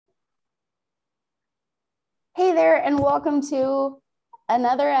Hey there, and welcome to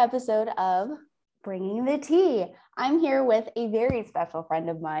another episode of Bringing the Tea. I'm here with a very special friend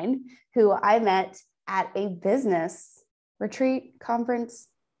of mine who I met at a business retreat, conference,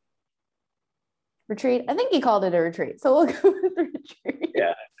 retreat. I think he called it a retreat, so we'll go with the retreat.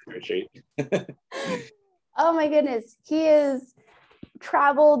 Yeah, retreat. Oh my goodness, he is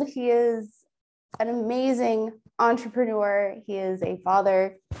traveled. He is an amazing entrepreneur. He is a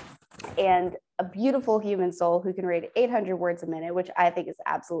father and a beautiful human soul who can read 800 words a minute, which I think is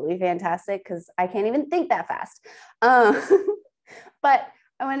absolutely fantastic because I can't even think that fast. But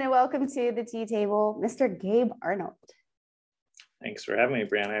I want to welcome to the tea table, Mr. Gabe Arnold. Thanks for having me,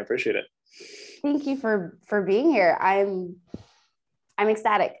 Brianna. I appreciate it. Thank you for being here. I'm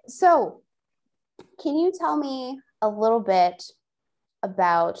ecstatic. So can you tell me a little bit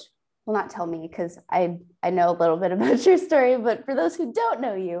about, well, not tell me because I know a little bit about your story, but for those who don't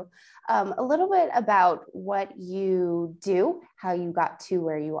know you, a little bit about what you do, how you got to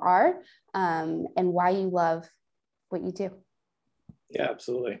where you are, and why you love what you do. Yeah,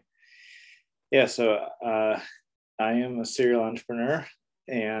 absolutely. Yeah, so I am a serial entrepreneur,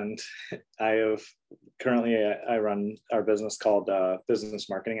 and I run our business called Business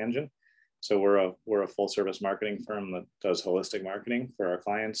Marketing Engine. So we're a full service marketing firm that does holistic marketing for our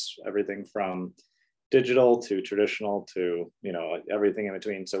clients, everything from digital to traditional to everything in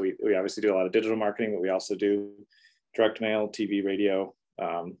between. So we obviously do a lot of digital marketing, but we also do direct mail, TV, radio,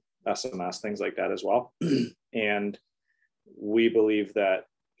 SMS, things like that as well. And we believe that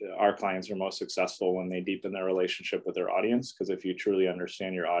our clients are most successful when they deepen their relationship with their audience, because if you truly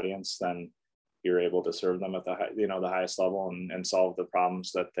understand your audience, then you're able to serve them at the highest level and solve the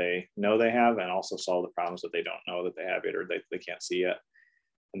problems that they know they have, and also solve the problems that they don't know that they have yet, or they can't see yet.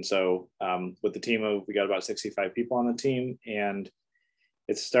 And so with the team we got about 65 people on the team, and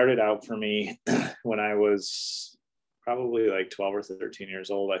it started out for me when I was probably like 12 or 13 years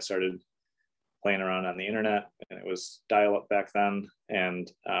old. I started playing around on the internet, and it was dial-up back then.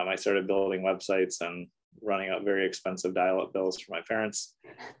 And I started building websites and running up very expensive dial-up bills for my parents.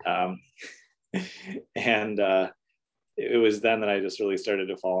 And it was then that I just really started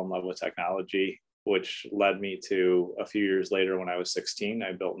to fall in love with technology, which led me to a few years later when I was 16,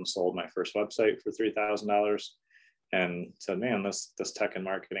 I built and sold my first website for $3,000 and said, man, this tech and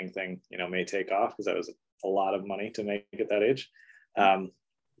marketing thing, may take off, because that was a lot of money to make at that age.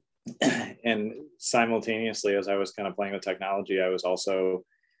 And simultaneously, as I was kind of playing with technology, I was also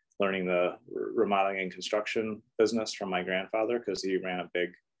learning the remodeling and construction business from my grandfather, because he ran a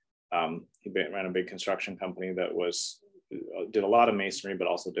big construction company that did a lot of masonry, but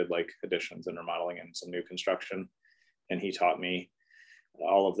also did like additions and remodeling and some new construction. And he taught me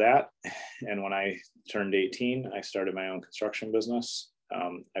all of that. And when I turned 18, I started my own construction business.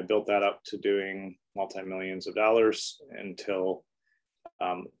 I built that up to doing multi-millions of dollars until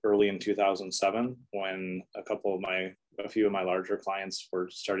early in 2007, when a few of my larger clients were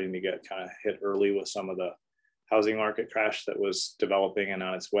starting to get kind of hit early with some of the housing market crash that was developing and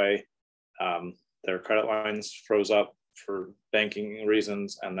on its way. Their credit lines froze up for banking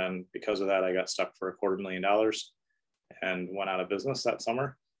reasons. And then because of that, I got stuck for $250,000 and went out of business that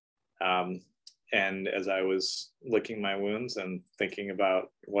summer. And as I was licking my wounds and thinking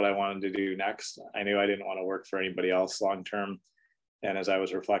about what I wanted to do next, I knew I didn't want to work for anybody else long-term. And as I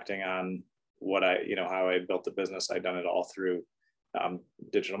was reflecting on how I built the business, I'd done it all through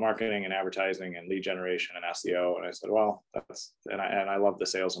digital marketing and advertising and lead generation and SEO. And I said, well, I love the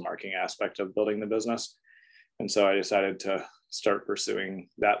sales and marketing aspect of building the business. And so I decided to start pursuing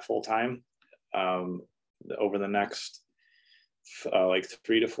that full time. Over the next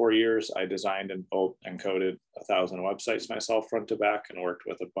 3 to 4 years, I designed and built and coded 1,000 websites myself front to back, and worked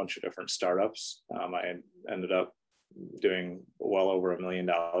with a bunch of different startups. I ended up doing well over $1 million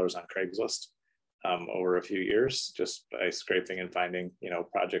on Craigslist over a few years, just by scraping and finding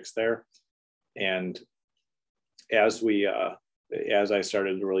projects there. And as I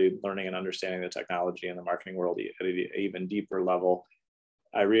started really learning and understanding the technology and the marketing world at an even deeper level,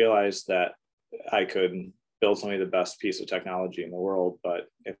 I realized that I could build something the best piece of technology in the world, but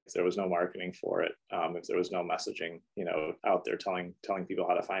if there was no marketing for it, if there was no messaging out there telling people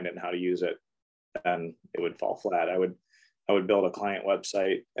how to find it and how to use it, then it would fall flat. I would build a client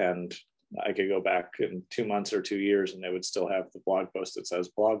website, and I could go back in 2 months or 2 years, and they would still have the blog post that says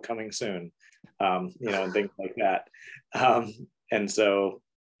blog coming soon, and things like that. And so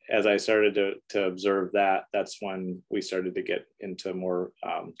as I started to observe that, that's when we started to get into more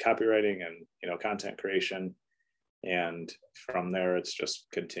copywriting and content creation. And from there, it's just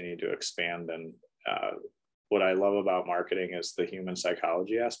continued to expand. And what I love about marketing is the human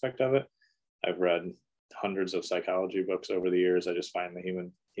psychology aspect of it. I've read hundreds of psychology books over the years. I just find the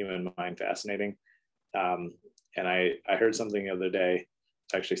human mind fascinating. And I heard something the other day.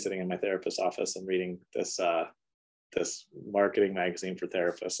 It's actually sitting in my therapist's office and reading this marketing magazine for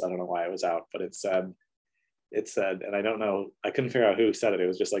therapists. I don't know why it was out, but it said, and I don't know, I couldn't figure out who said it. It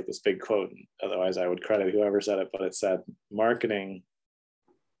was just like this big quote. Otherwise, I would credit whoever said it, but it said, marketing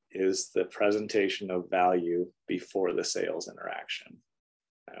is the presentation of value before the sales interaction.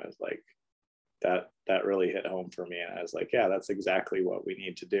 I was like, that really hit home for me. And I was like, yeah, that's exactly what we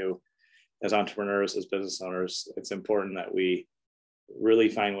need to do as entrepreneurs, as business owners. It's important that we really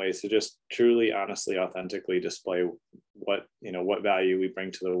find ways to just truly, honestly, authentically display what value we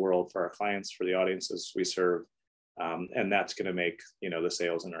bring to the world for our clients, for the audiences we serve. And that's going to make, the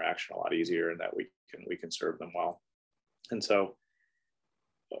sales interaction a lot easier, and that we can serve them well. And so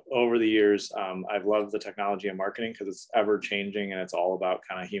over the years, I've loved the technology and marketing because it's ever changing, and it's all about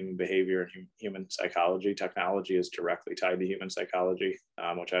kind of human behavior and human psychology. Technology is directly tied to human psychology,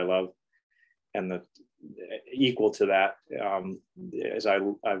 which I love. And the equal to that is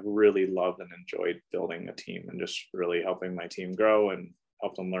I've really loved and enjoyed building a team and just really helping my team grow and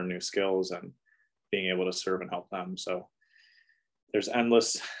help them learn new skills and being able to serve and help them. So there's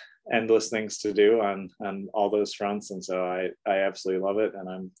endless things to do on all those fronts. And so I absolutely love it, and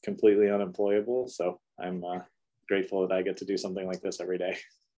I'm completely unemployable. So I'm grateful that I get to do something like this every day.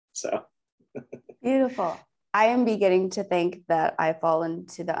 So Beautiful. I am beginning to think that I fall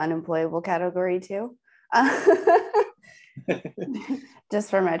into the unemployable category too. Just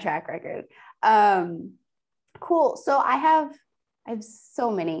for my track record. Cool. So I have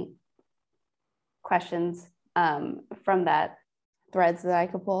so many questions from that threads that I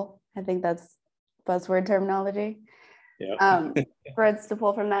could pull. I think that's buzzword terminology. Yeah. Threads to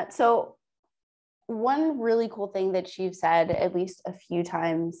pull from that. So one really cool thing that you've said at least a few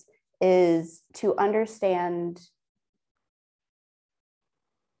times is to understand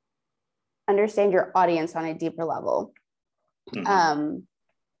your audience on a deeper level. Mm-hmm.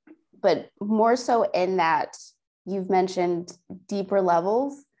 But more so in that you've mentioned deeper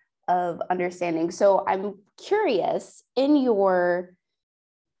levels of understanding. So I'm curious, in your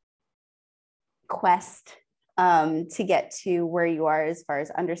quest to get to where you are as far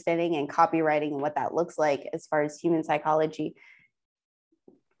as understanding and copywriting and what that looks like as far as human psychology,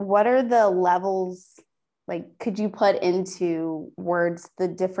 what are the levels, like, could you put into words the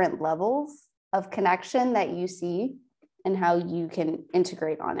different levels of connection that you see and how you can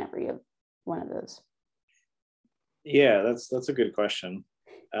integrate on every one of those? Yeah, that's a good question.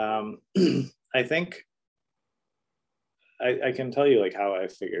 I think I can tell you like how I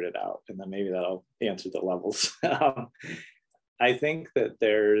figured it out, and then maybe that'll answer the levels. I think that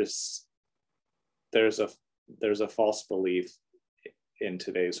there's a false belief in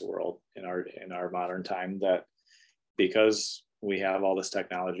today's world, in our modern time, that because we have all this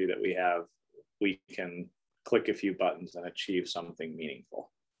technology that we have, we can click a few buttons and achieve something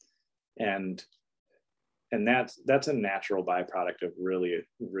meaningful. And that's a natural byproduct of really,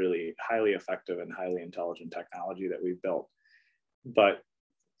 really highly effective and highly intelligent technology that we've built. But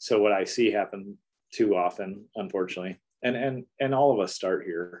so what I see happen too often, unfortunately, and all of us start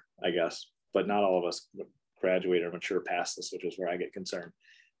here, I guess, but not all of us graduate or mature past this, which is where I get concerned.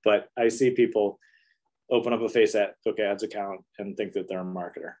 But I see people open up a Facebook ads account and think that they're a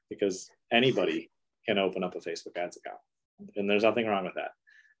marketer, because anybody can open up a Facebook ads account, and there's nothing wrong with that.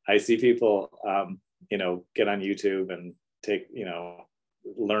 I see people, get on YouTube and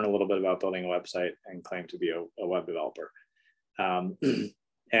learn a little bit about building a website and claim to be a web developer.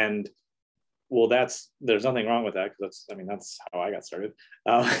 And well, there's nothing wrong with that, because that's how I got started.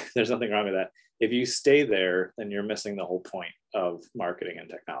 There's nothing wrong with that. If you stay there, then you're missing the whole point of marketing and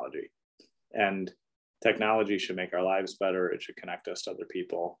technology. And technology should make our lives better. It should connect us to other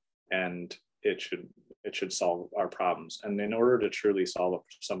people, and it should solve our problems. And in order to truly solve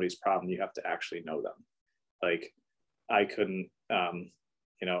somebody's problem, you have to actually know them. Like, I couldn't, I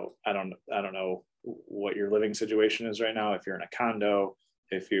don't know what your living situation is right now. If you're in a condo,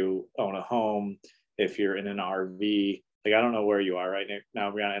 if you own a home, if you're in an RV, like, I don't know where you are right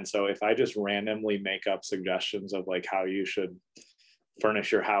now, Brianna. And so if I just randomly make up suggestions of like how you should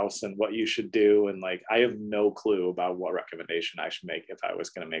furnish your house and what you should do, and like, I have no clue about what recommendation I should make if I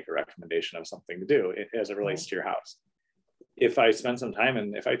was going to make a recommendation of something to do as it relates to your house. If I spend some time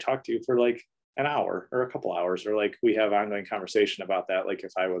and if I talk to you for like an hour or a couple hours, or like we have ongoing conversation about that, like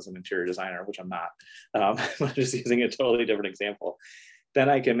if I was an interior designer, which I'm not, I'm just using a totally different example, then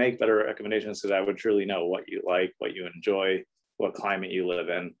I can make better recommendations, because I would truly know what you like, what you enjoy, what climate you live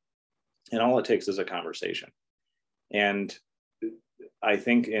in. And all it takes is a conversation. And I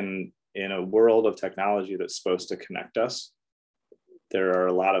think in in a world of technology that's supposed to connect us, there are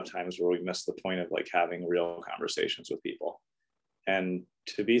a lot of times where we miss the point of like having real conversations with people. And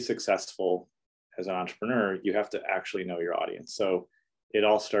to be successful as an entrepreneur, you have to actually know your audience. So it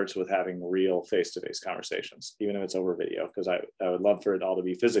all starts with having real face-to-face conversations, even if it's over video, because I would love for it all to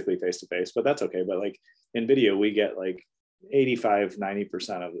be physically face-to-face, but that's okay. But like in video, we get like 85,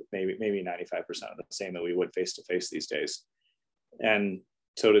 90% of maybe 95% of the same that we would face-to-face these days. And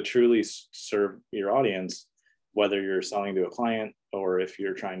so to truly serve your audience, whether you're selling to a client or if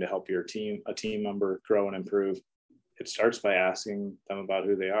you're trying to help your team, a team member grow and improve, it starts by asking them about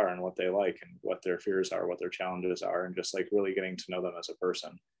who they are and what they like and what their fears are, what their challenges are, and just like really getting to know them as a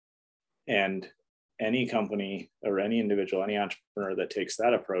person. And any company or any individual, any entrepreneur that takes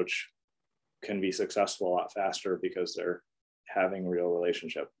that approach can be successful a lot faster because they're having real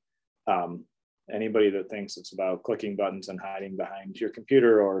relationship. Anybody that thinks it's about clicking buttons and hiding behind your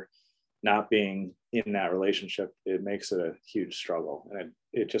computer or not being in that relationship, it makes it a huge struggle, and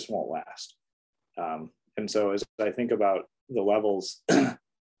it just won't last. And so as I think about the levels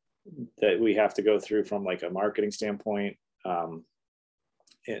that we have to go through from like a marketing standpoint,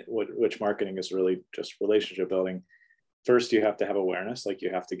 which marketing is really just relationship building. First, you have to have awareness. Like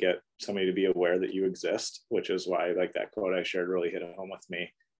you have to get somebody to be aware that you exist, which is why like that quote I shared really hit home with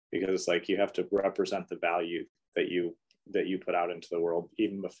me, because like you have to represent the value that you put out into the world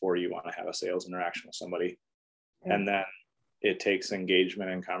even before you want to have a sales interaction with somebody. Okay. And then it takes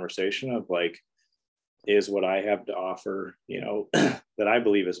engagement and conversation of like, is what I have to offer, that I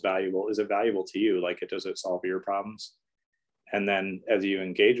believe is valuable, is it valuable to you? Like, does it solve your problems? And then as you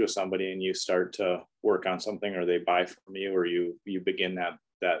engage with somebody and you start to work on something, or they buy from you, or you begin that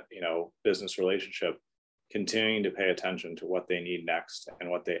business relationship, continuing to pay attention to what they need next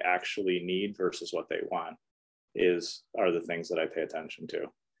and what they actually need versus what they want are the things that I pay attention to.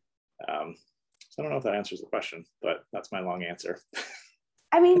 So I don't know if that answers the question, but that's my long answer.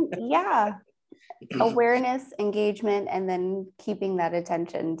 I mean, yeah. Awareness, engagement, and then keeping that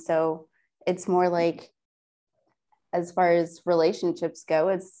attention. So it's more like, as far as relationships go,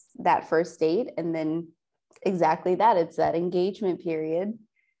 it's that first date, and then exactly that, it's that engagement period,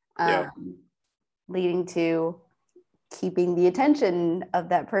 leading to keeping the attention of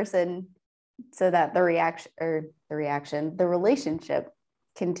that person so that the relationship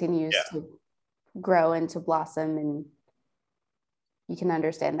continues to grow and to blossom, and you can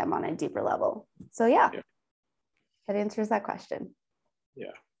understand them on a deeper level. So that answers that question.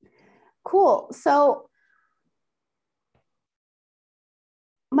 Yeah. Cool. So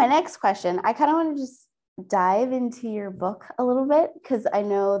my next question, I kind of want to just dive into your book a little bit, because I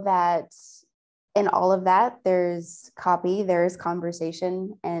know that in all of that, there's copy, there's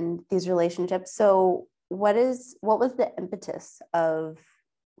conversation, and these relationships. So what was the impetus of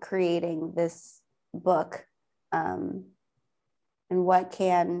creating this book? And what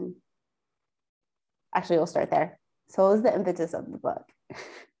can, actually, we'll start there. So what was the impetus of the book?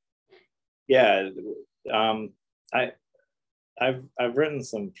 Yeah. I've written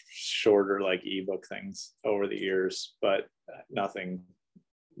some shorter like ebook things over the years, but nothing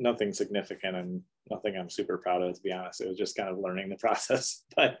significant and nothing I'm super proud of, to be honest. It was just kind of learning the process.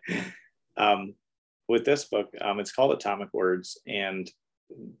 But with this book, it's called Atomic Words. And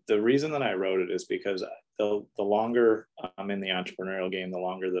the reason that I wrote it is because the longer I'm in the entrepreneurial game, the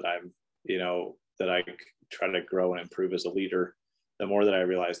longer that I'm, that I try to grow and improve as a leader, the more that I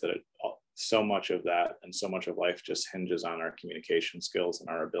realize that so much of that and so much of life just hinges on our communication skills and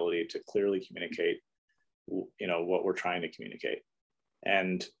our ability to clearly communicate, what we're trying to communicate.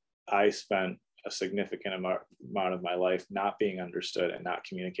 And I spent a significant amount of my life not being understood and not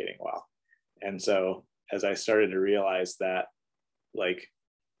communicating well. And so as I started to realize that, like,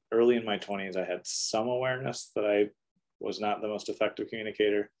 early in my 20s, I had some awareness that I was not the most effective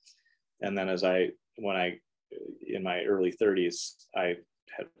communicator. And then in my early 30s, I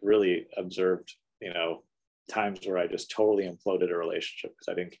had really observed, times where I just totally imploded a relationship because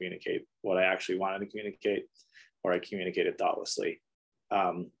I didn't communicate what I actually wanted to communicate, or I communicated thoughtlessly.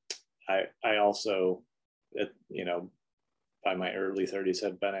 I also, by my early 30s,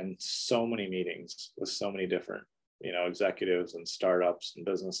 had been in so many meetings with so many different executives and startups and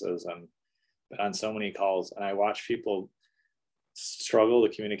businesses, and on so many calls, and I watched people struggle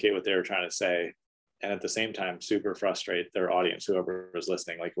to communicate what they were trying to say, and at the same time super frustrate their audience, whoever was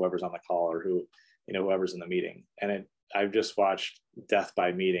listening, like whoever's on the call or whoever's in the meeting. And I've just watched death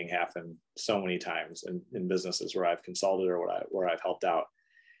by meeting happen so many times in businesses where I've consulted or where I've helped out.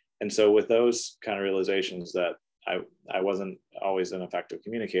 And so with those kind of realizations that I wasn't always an effective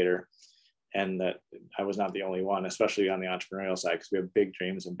communicator, and that I was not the only one, especially on the entrepreneurial side, because we have big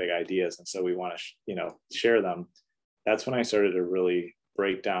dreams and big ideas. And so we want to, share them. That's when I started to really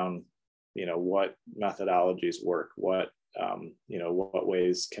break down, what methodologies work, what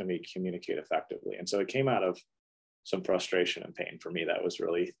ways can we communicate effectively. And so it came out of some frustration and pain for me. That was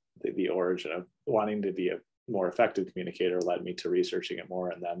really the origin of wanting to be a more effective communicator, led me to researching it more,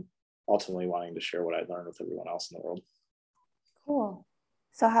 and then ultimately wanting to share what I learned with everyone else in the world. Cool.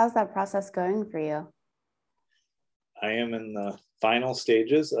 So how's that process going for you? I am in the final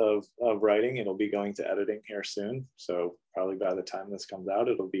stages of writing. It'll be going to editing here soon. So probably by the time this comes out,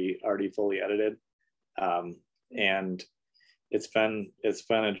 it'll be already fully edited. And it's been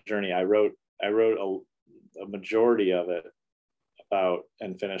a journey. I wrote a majority of it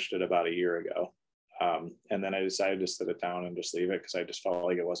and finished it about a year ago. And then I decided to sit it down and just leave it because I just felt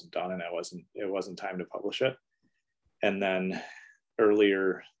like it wasn't done and it wasn't time to publish it. And then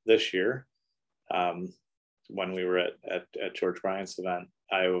earlier this year, when we were at George Bryant's event,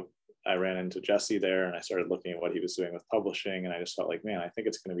 I ran into Jesse there and I started looking at what he was doing with publishing. And I just felt like, man, I think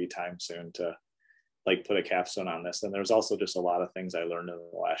it's going to be time soon to put a capstone on this. And there's also just a lot of things I learned in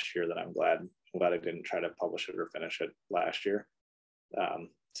the last year that I'm glad I didn't try to publish it or finish it last year.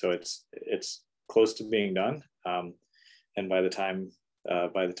 So it's close to being done. And by the time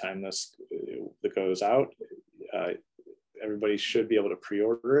this goes out, everybody should be able to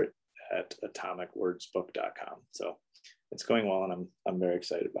pre-order it at atomicwordsbook.com. So it's going well, and I'm very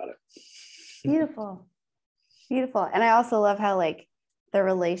excited about it. Beautiful. And I also love how the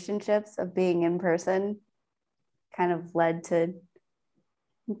relationships of being in person kind of led to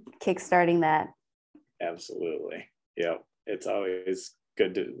kickstarting that. Absolutely. Yeah. It's always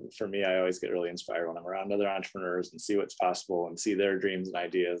good for me. I always get really inspired when I'm around other entrepreneurs and see what's possible and see their dreams and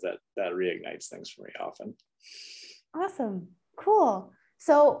ideas. That reignites things for me often. Awesome. Cool.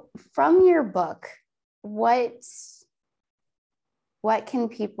 So from your book, what can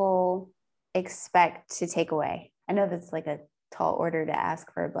people expect to take away? I know that's a tall order to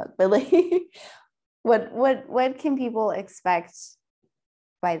ask for a book, but what can people expect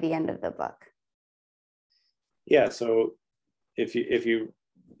by the end of the book? Yeah. So if you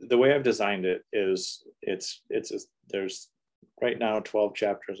the way I've designed it is there's right now 12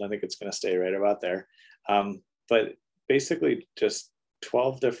 chapters. I think it's going to stay right about there. But basically just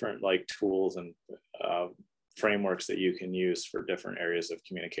 12 different tools and frameworks that you can use for different areas of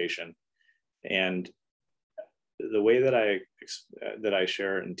communication. And the way that I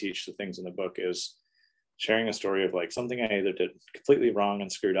share and teach the things in the book is sharing a story of something I either did completely wrong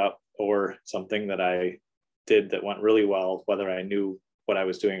and screwed up, or something that I did that went really well, whether I knew what I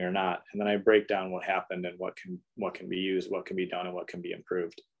was doing or not. And then I break down what happened and what can be used, what can be done, and what can be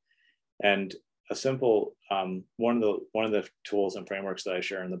improved. And a simple one of the tools and frameworks that I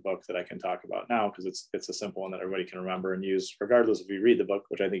share in the book that I can talk about now, because it's a simple one that everybody can remember and use regardless if you read the book,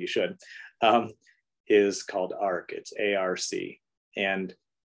 which I think you should, is called ARC. It's ARC. And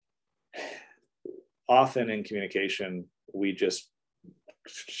often in communication, we just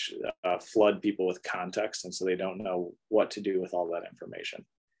flood people with context, and so they don't know what to do with all that information.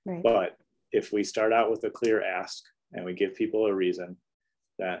 Right. But if we start out with a clear ask and we give people a reason,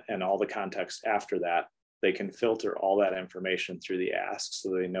 and all the context after that, they can filter all that information through the ask so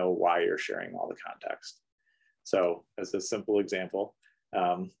they know why you're sharing all the context. So as a simple example,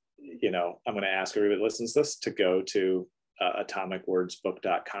 I'm going to ask everybody that listens to this to go to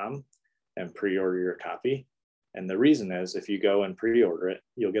atomicwordsbook.com and pre-order your copy. And the reason is, if you go and pre-order it,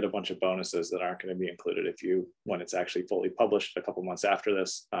 you'll get a bunch of bonuses that aren't going to be included when it's actually fully published a couple months after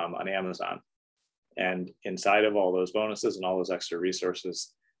this on Amazon. And inside of all those bonuses and all those extra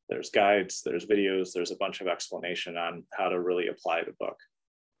resources, there's guides, there's videos, there's a bunch of explanation on how to really apply the book.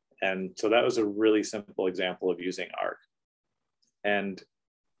 And so that was a really simple example of using ARC. And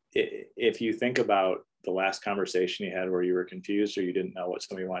if you think about the last conversation you had where you were confused or you didn't know what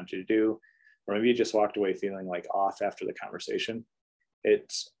somebody wanted you to do, or maybe you just walked away feeling off after the conversation,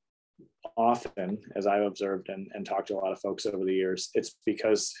 it's often, as I've observed and talked to a lot of folks over the years, it's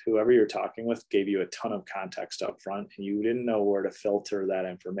because whoever you're talking with gave you a ton of context up front and you didn't know where to filter that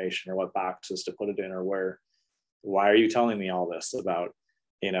information or what boxes to put it in, or why are you telling me all this about,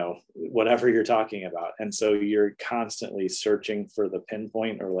 whatever you're talking about. And so you're constantly searching for the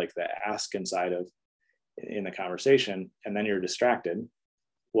pinpoint or the ask inside in the conversation, and then you're distracted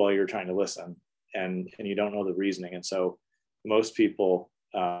while you're trying to listen and you don't know the reasoning. And so most people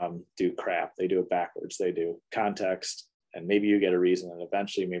do crap. They do it backwards. They do context, and maybe you get a reason, and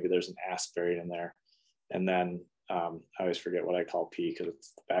eventually maybe there's an ask buried in there. And then I always forget what I call P because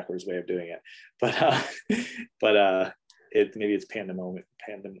it's the backwards way of doing it. But maybe it's pandemonium.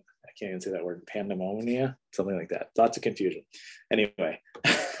 can't even say that word, pandemonia, something like that. Lots of confusion. Anyway,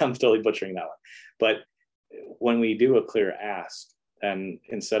 I'm totally butchering that one. But when we do a clear ask, and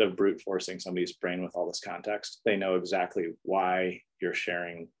instead of brute forcing somebody's brain with all this context, they know exactly why you're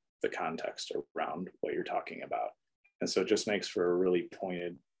sharing the context around what you're talking about. And so it just makes for a really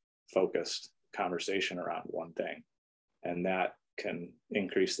pointed, focused conversation around one thing. And that can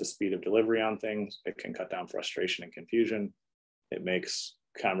increase the speed of delivery on things. It can cut down frustration and confusion. It makes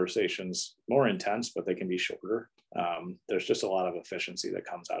conversations more intense, but they can be shorter. There's just a lot of efficiency that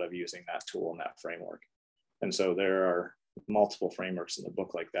comes out of using that tool and that framework. And so there are multiple frameworks in the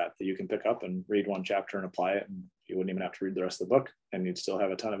book like that you can pick up and read one chapter and apply it, and you wouldn't even have to read the rest of the book, and you'd still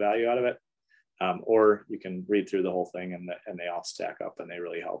have a ton of value out of it. Or you can read through the whole thing, and they all stack up, and they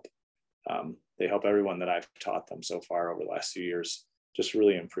really help. They help everyone that I've taught them so far over the last few years just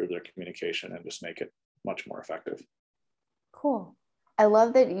really improve their communication and just make it much more effective. Cool. I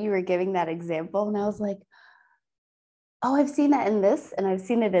love that you were giving that example, and I was like, oh, I've seen that in this, and I've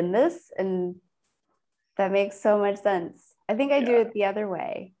seen it in this, and that makes so much sense. I think I do it the other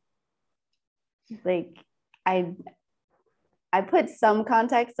way. Like I put some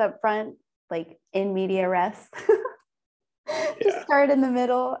context up front, like in media res, to start in the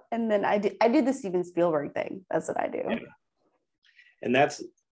middle, and then I do the Steven Spielberg thing. That's what I do. Yeah. And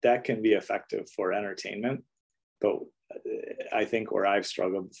that can be effective for entertainment, but I think where I've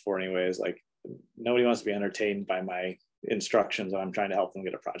struggled before anyway is like nobody wants to be entertained by my instructions when I'm trying to help them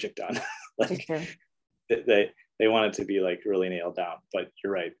get a project done. Like they want it to be like really nailed down. But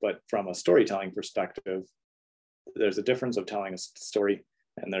you're right. But from a storytelling perspective, there's a difference of telling a story,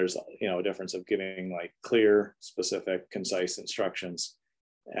 and there's a difference of giving like clear, specific, concise instructions,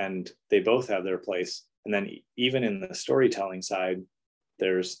 and they both have their place. And then even in the storytelling side,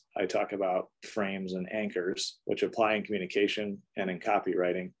 I talk about frames and anchors, which apply in communication and in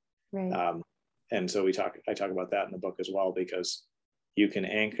copywriting. Right. And so I talk about that in the book as well, because you can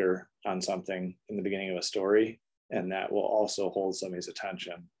anchor on something in the beginning of a story, and that will also hold somebody's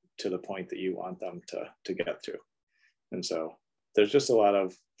attention to the point that you want them to get to. And so there's just a lot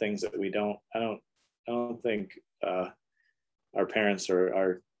of things that I don't think our parents or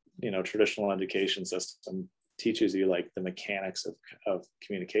our traditional education system teaches you like the mechanics of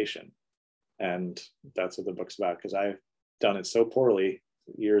communication. And that's what the book's about, because I've done it so poorly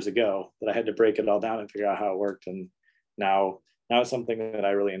years ago that I had to break it all down and figure out how it worked. And now it's something that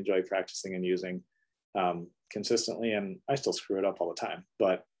I really enjoy practicing and using consistently. And I still screw it up all the time,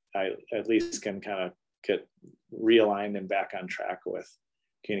 but I at least can kind of get realigned and back on track with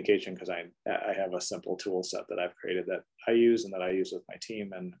communication, because I have a simple tool set that I've created that I use and that I use with my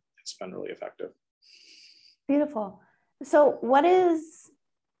team, and it's been really effective. Beautiful. So what is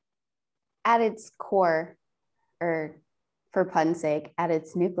at its core, or for pun's sake, at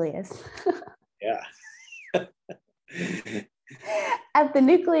its nucleus? Yeah. At the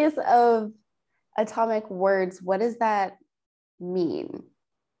nucleus of atomic words, what does that mean?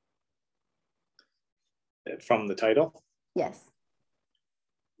 From the title? Yes.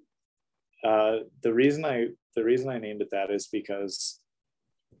 The reason I named it that is because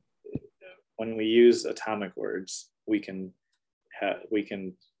when we use atomic words, we can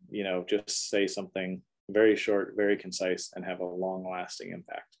just say something very short, very concise, and have a long-lasting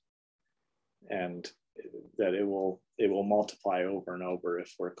impact, and that it will multiply over and over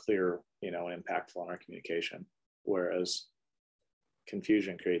if we're clear, and impactful in our communication. Whereas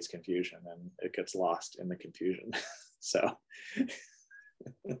confusion creates confusion, and it gets lost in the confusion. So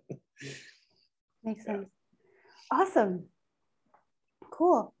makes sense. Awesome.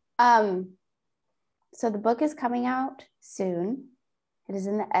 Cool. So the book is coming out soon. It is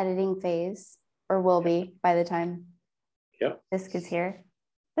in the editing phase, or will be by the time this gets here.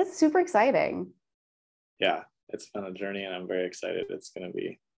 That's super exciting. Yeah, it's been a journey, and I'm very excited. It's gonna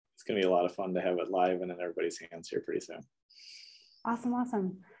be a lot of fun to have it live and in everybody's hands here pretty soon.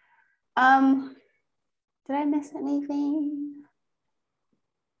 Awesome. Did I miss anything?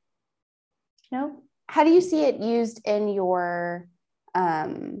 No. How do you see it used in your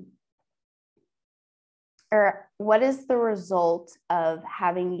or what is the result of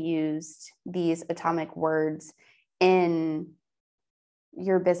having used these atomic words in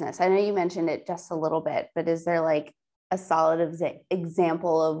your business? I know you mentioned it just a little bit, but is there like a solid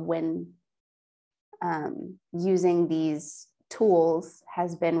example of when using these tools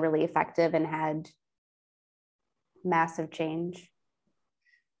has been really effective and had massive change?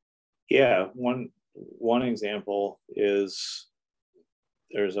 Yeah, one example is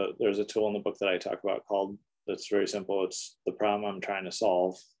there's a tool in the book that I talk about that's very simple. It's the problem I'm trying to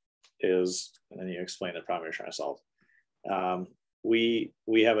solve is, and then you explain the problem you're trying to solve. we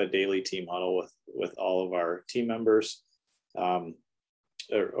have a daily team huddle with all of our team members,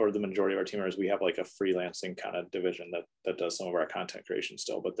 or the majority of our team members. We have like a freelancing kind of division that does some of our content creation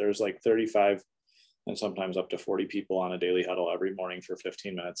still, but there's like 35 and sometimes up to 40 people on a daily huddle every morning for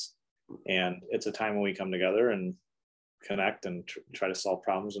 15 minutes. And it's a time when we come together and connect and try to solve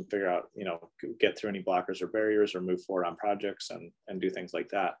problems and figure out, get through any blockers or barriers or move forward on projects and do things like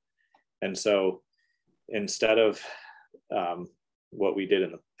that. And so instead of what we did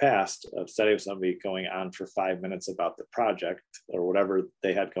in the past, instead of somebody going on for 5 minutes about the project or whatever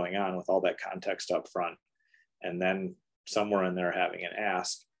they had going on with all that context up front, and then somewhere in there having an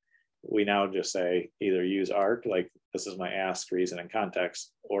ask, we now just say either use ARC, like this is my ask, reason, and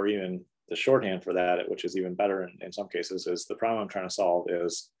context, or even the shorthand for that, which is even better in some cases, is the problem I'm trying to solve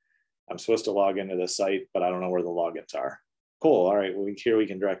is I'm supposed to log into this site, but I don't know where the logins are. Cool. All right. Well, here we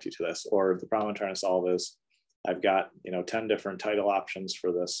can direct you to this. Or the problem I'm trying to solve is I've got, 10 different title options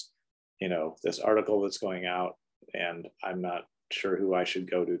for this, this article that's going out, and I'm not sure who I should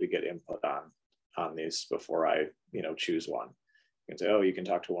go to get input on these before I, choose one. You can say, oh, you can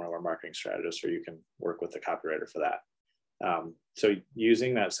talk to one of our marketing strategists, or you can work with the copywriter for that. So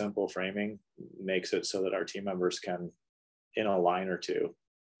using that simple framing makes it so that our team members can, in a line or two,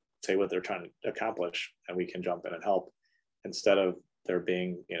 say what they're trying to accomplish, and we can jump in and help, instead of there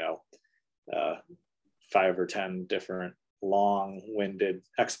being, 5 or 10 different long-winded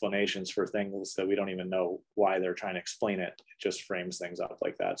explanations for things that we don't even know why they're trying to explain it. It just frames things up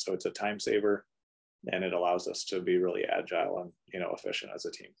like that. So it's a time saver, and it allows us to be really agile and, efficient as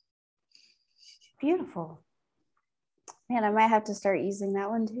a team. Beautiful. Man, I might have to start using that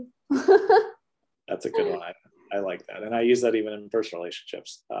one too. That's a good one. I like that. And I use that even in personal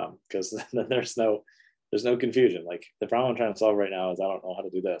relationships, because then there's no confusion. Like, the problem I'm trying to solve right now is I don't know how to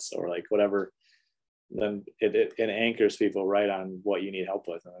do this, or like whatever. Then it anchors people right on what you need help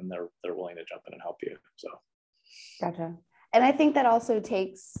with, and then they're willing to jump in and help you. So gotcha. And I think that also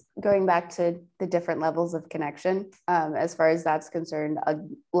takes, going back to the different levels of connection, as far as that's concerned, a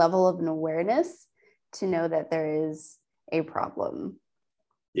level of an awareness to know that there is a problem,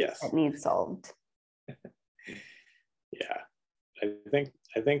 yes, that needs solved. Yeah, I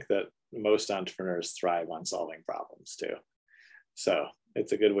think that most entrepreneurs thrive on solving problems too. So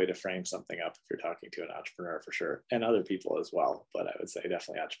it's a good way to frame something up if you're talking to an entrepreneur, for sure, and other people as well. But I would say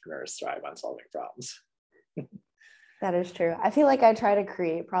definitely entrepreneurs thrive on solving problems. That is true. I feel like I try to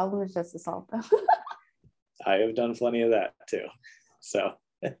create problems just to solve them. I have done plenty of that too. So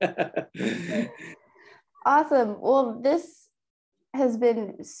awesome. Well, this has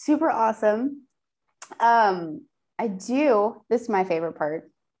been super awesome. This is my favorite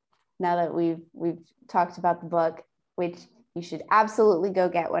part, now that we've talked about the book, which you should absolutely go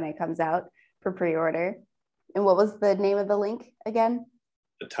get when it comes out for pre-order. And what was the name of the link again?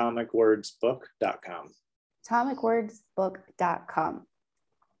 atomicwordsbook.com. atomicwordsbook.com.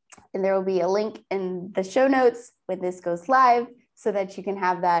 And there will be a link in the show notes when this goes live so that you can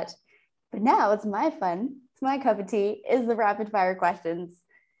have that. But now it's my fun. It's my cup of tea, is the rapid fire questions.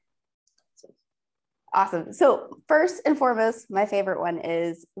 Awesome. So first and foremost, my favorite one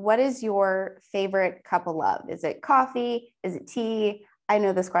is, what is your favorite cup of love? Is it coffee? Is it tea? I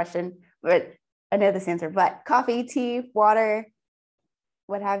know this question, but I know this answer, but coffee, tea, water,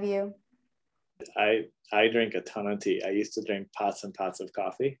 what have you? I drink a ton of tea. I used to drink pots and pots of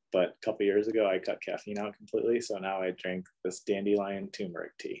coffee, but a couple of years ago, I cut caffeine out completely. So now I drink this dandelion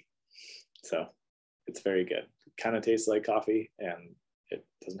turmeric tea. So it's very good. It kind of tastes like coffee, and it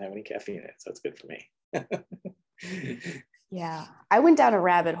doesn't have any caffeine in it. So it's good for me. Yeah, I went down a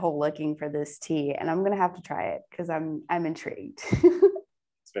rabbit hole looking for this tea, and I'm going to have to try it because I'm intrigued.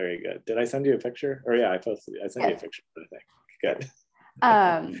 It's very good. Did I send you a picture? Or yeah, I sent you a picture, I think. Good.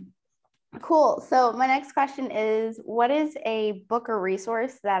 Cool. So my next question is, what is a book or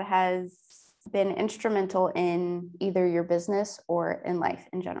resource that has been instrumental in either your business or in life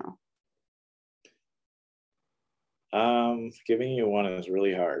in general? Giving you one is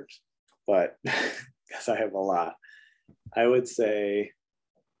really hard, but because I have a lot. I would say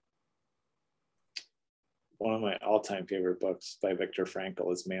one of my all-time favorite books by Viktor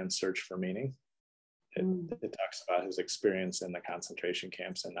Frankl is Man's Search for Meaning. It talks about his experience in the concentration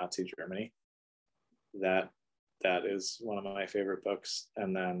camps in Nazi Germany. That is one of my favorite books.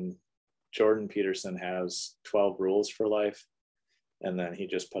 And then Jordan Peterson has 12 Rules for Life. And then he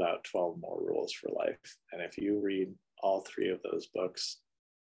just put out 12 more rules for life. And if you read all 3 of those books,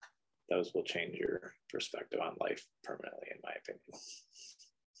 those will change your perspective on life permanently, in my opinion.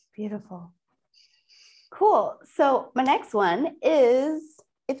 Beautiful. Cool. So my next one is,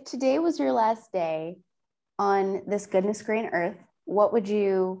 if today was your last day on this goodness green earth, what would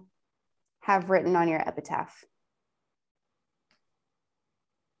you have written on your epitaph?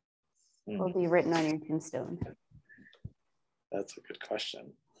 What will be written on your tombstone? That's a good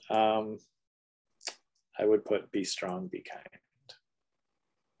question. I would put be strong, be kind.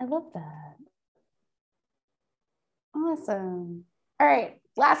 I love that. Awesome. All right,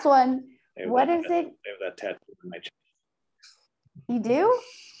 last one. What is it? I have that tattoo on my chest. You do?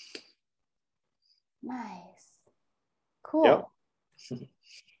 Nice. Cool. Yep.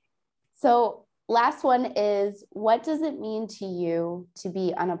 So last one is, what does it mean to you to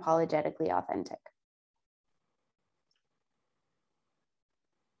be unapologetically authentic?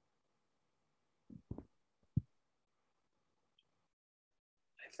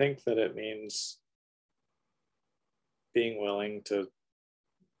 I think that it means being willing to,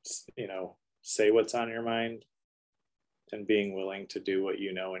 say what's on your mind, and being willing to do what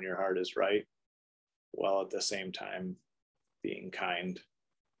you know in your heart is right, while at the same time being kind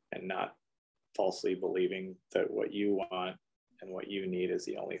and not falsely believing that what you want and what you need is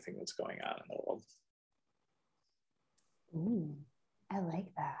the only thing that's going on in the world. Ooh, I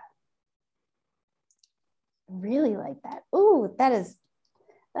like that. Really like that. Ooh, that is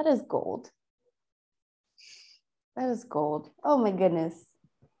gold. That is gold. Oh my goodness.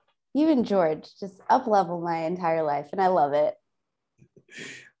 You and George just up level my entire life, and I love it.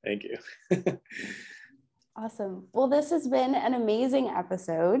 Thank you. Awesome. Well, this has been an amazing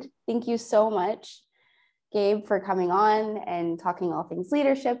episode. Thank you so much, Gabe, for coming on and talking all things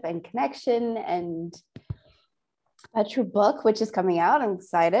leadership and connection, and about your book, which is coming out. I'm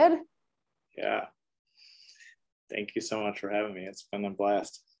excited. Yeah. Thank you so much for having me. It's been a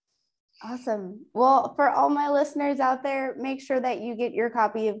blast. Awesome. Well, for all my listeners out there, make sure that you get your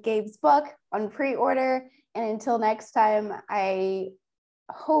copy of Gabe's book on pre-order. And until next time, I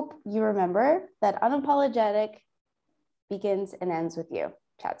hope you remember that unapologetic begins and ends with you.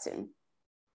 Chat soon.